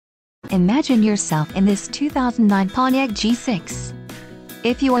Imagine yourself in this 2009 Pontiac G6.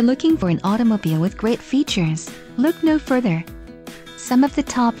 If you are looking for an automobile with great features, look no further. Some of the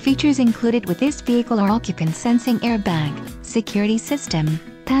top features included with this vehicle are occupant sensing airbag, security system,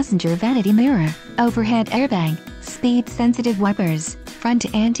 passenger vanity mirror, overhead airbag, speed-sensitive wipers,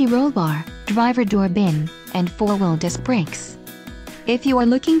 front anti-roll bar, driver door bin, and 4-wheel disc brakes. If you are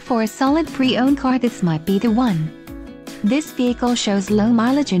looking for a solid pre-owned car, this might be the one. This vehicle shows low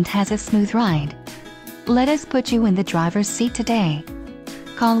mileage and has a smooth ride. Let us put you in the driver's seat today.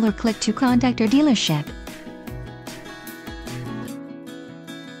 Call or click to contact our dealership.